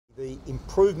The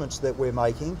improvements that we're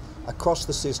making across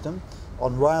the system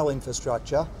on rail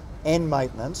infrastructure and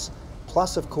maintenance,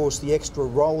 plus of course the extra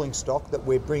rolling stock that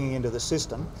we're bringing into the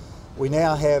system. We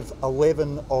now have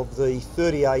 11 of the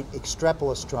 38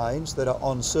 Extrapolis trains that are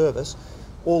on service.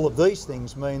 All of these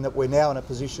things mean that we're now in a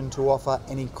position to offer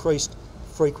an increased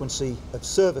frequency of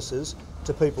services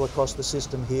to people across the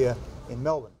system here in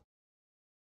Melbourne.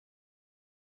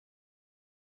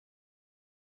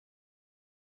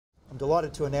 I'm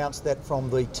delighted to announce that from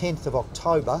the 10th of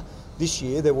October this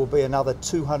year there will be another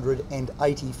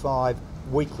 285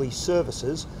 weekly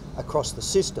services across the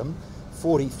system.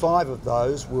 45 of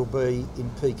those will be in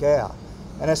peak hour.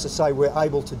 And as I say, we're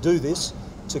able to do this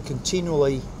to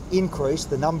continually increase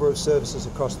the number of services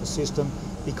across the system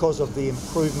because of the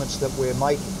improvements that we're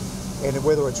making. And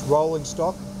whether it's rolling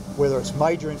stock, whether it's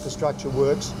major infrastructure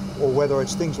works, or whether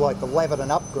it's things like the Laverton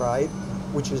upgrade,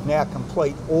 which is now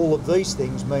complete, all of these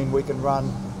things mean we can run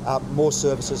more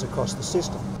services across the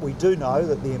system. We do know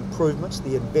that the improvements,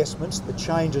 the investments, the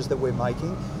changes that we're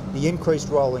making, the increased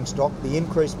rolling stock, the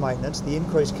increased maintenance, the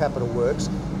increased capital works,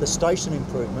 the station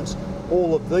improvements,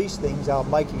 all of these things are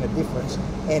making a difference,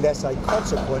 and as a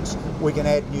consequence we can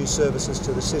add new services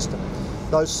to the system.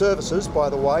 Those services, by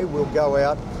the way, will go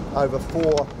out over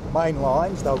 4 main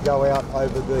lines. They'll go out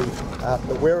over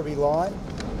the Werribee line,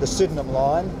 the Sydenham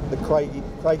line, the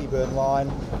Craigieburn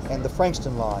line and the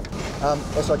Frankston line.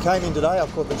 As I came in today, I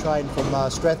caught the train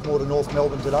from Strathmore to North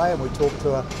Melbourne today, and we talked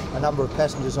to a number of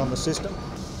passengers on the system.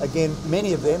 Again,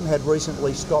 many of them had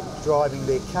recently stopped driving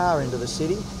their car into the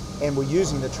city and were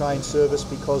using the train service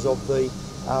because of the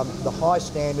high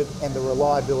standard and the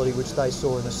reliability which they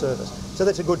saw in the service. So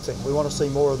that's a good thing. We want to see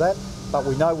more of that, but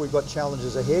we know we've got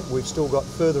challenges ahead. We've still got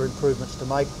further improvements to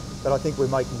make, but I think we're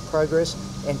making progress,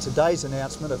 and today's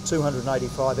announcement of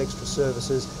 285 extra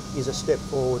services is a step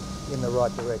forward in the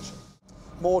right direction.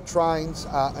 More trains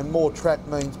and more track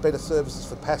means better services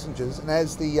for passengers, and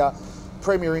as the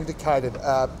Premier indicated,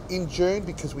 in June,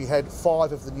 because we had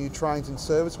 5 of the new trains in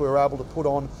service, we were able to put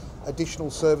on additional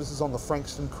services on the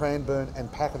Frankston, Cranbourne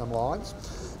and Pakenham lines.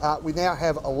 We now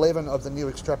have 11 of the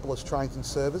new Extrapolis trains in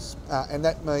service, and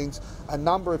that means a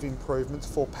number of improvements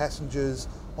for passengers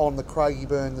on the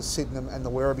Craigieburn, the Sydenham and the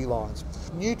Werribee lines.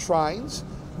 New trains,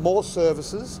 more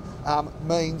services,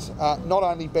 means not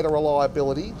only better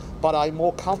reliability but a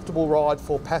more comfortable ride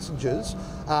for passengers,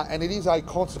 and it is a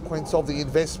consequence of the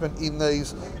investment in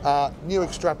these new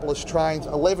Extrapolis trains,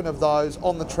 11 of those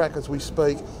on the track as we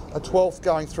speak, a 12th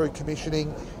going through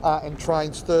commissioning, and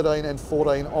trains 13 and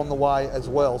 14 on the way as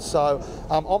well. So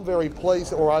I'm very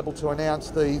pleased that we're able to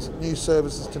announce these new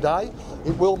services today.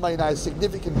 It will mean a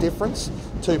significant difference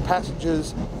to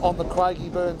passengers on the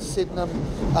Craigieburn, Sydenham,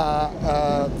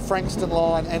 Frankston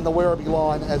line and the Werribee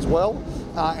line as well,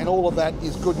 and all of that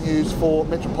is good news for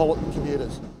metropolitan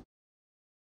commuters.